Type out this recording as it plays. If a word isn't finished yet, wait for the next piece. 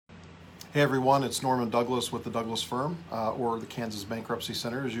Hey everyone, it's Norman Douglas with the Douglas Firm, or the Kansas Bankruptcy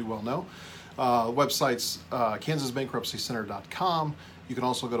Center, as you well know. Website's kansasbankruptcycenter.com. You can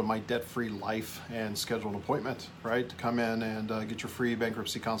also go to My Debt Free Life and schedule an appointment, right, to come in and get your free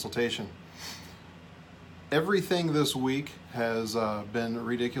bankruptcy consultation. Everything this week has been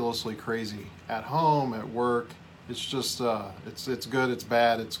ridiculously crazy. At home, at work, it's just, it's good, it's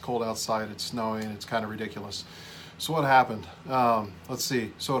bad, it's cold outside, it's snowing, it's kind of ridiculous. So what happened? Let's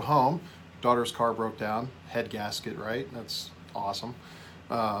see. So at home, daughter's car broke down, head gasket, right? That's awesome.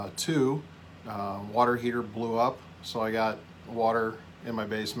 Two, water heater blew up, so I got water in my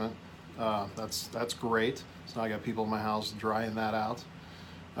basement. That's great. So now I got people in my house drying that out.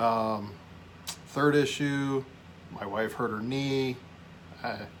 Third issue, my wife hurt her knee.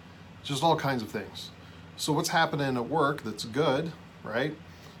 Just all kinds of things. So what's happening at work that's good, right?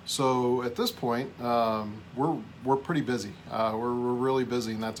 So at this point, we're pretty busy. We're really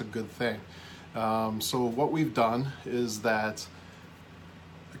busy, and that's a good thing. So what we've done is that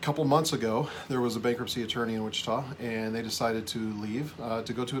a couple months ago, there was a bankruptcy attorney in Wichita, and they decided to leave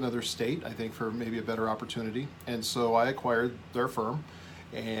to go to another state, I think for maybe a better opportunity. And so I acquired their firm,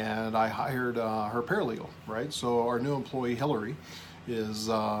 and I hired her paralegal, right? So our new employee, Hillary, is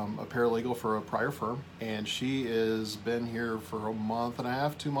a paralegal for a prior firm, and she has been here for a month and a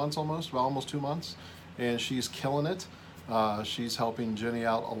half, 2 months almost, well, almost 2 months, and she's killing it. She's helping Jenny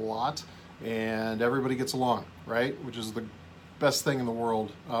out a lot, and everybody gets along, right? Which is the best thing in the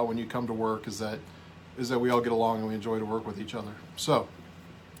world when you come to work, is that we all get along and we enjoy to work with each other. So,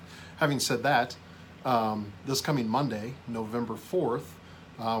 having said that, this coming Monday, November 4th,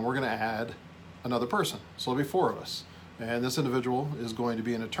 we're going to add another person. So there'll be 4 of us. And this individual is going to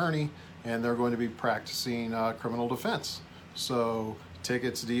be an attorney, and they're going to be practicing criminal defense. So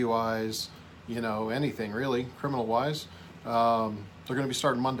tickets, DUIs, anything really, criminal-wise, they're going to be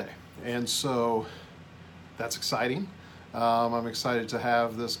starting Monday. And so that's exciting. I'm excited to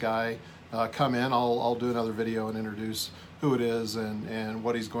have this guy come in. I'll do another video and introduce who it is and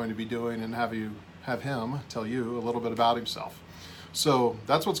what he's going to be doing, and have him tell you a little bit about himself. So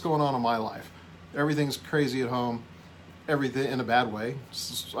that's what's going on in my life. Everything's crazy at home. Everything in a bad way,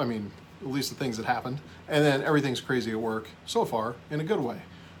 I mean, at least the things that happened, and then everything's crazy at work so far in a good way.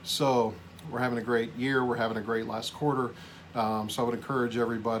 So we're having a great year, we're having a great last quarter, so I would encourage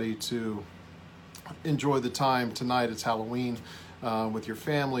everybody to enjoy the time tonight. It's Halloween with your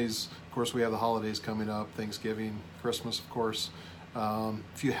families. Of course, we have the holidays coming up, Thanksgiving, Christmas, of course.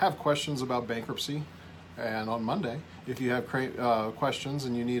 If you have questions about bankruptcy, and on Monday, if you have questions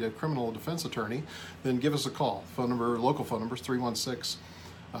and you need a criminal defense attorney, then give us a call. Local phone number is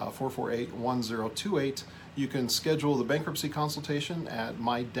 316-448-1028. You can schedule the bankruptcy consultation at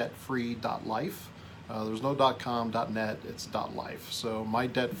mydebtfree.life. There's no .com, .net, it's .life. So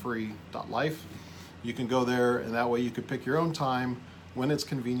mydebtfree.life. You can go there, and that way you can pick your own time when it's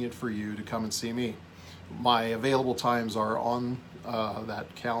convenient for you to come and see me. My available times are on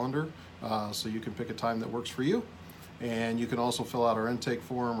that calendar. So you can pick a time that works for you, and you can also fill out our intake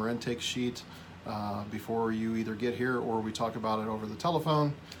form or intake sheet before you either get here or we talk about it over the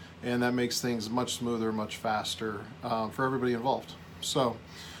telephone, and that makes things much smoother, much faster for everybody involved. So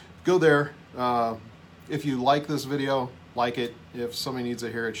go there. If you like this video, like it. If somebody needs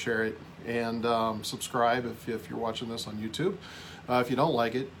to hear it, share it, and subscribe if you're watching this on YouTube. If you don't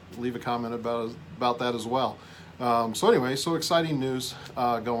like it, leave a comment about that as well. So anyway, so exciting news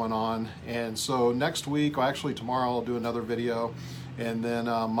going on. And so next week, well, actually tomorrow, I'll do another video. And then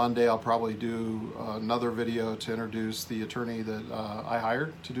Monday, I'll probably do another video to introduce the attorney that I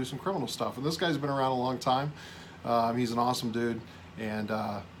hired to do some criminal stuff. And this guy's been around a long time. He's an awesome dude, and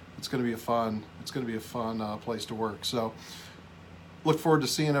it's going to be a fun place to work. So look forward to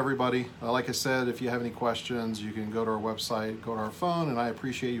seeing everybody. Like I said, if you have any questions, you can go to our website, go to our phone, and I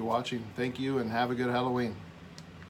appreciate you watching. Thank you, and have a good Halloween.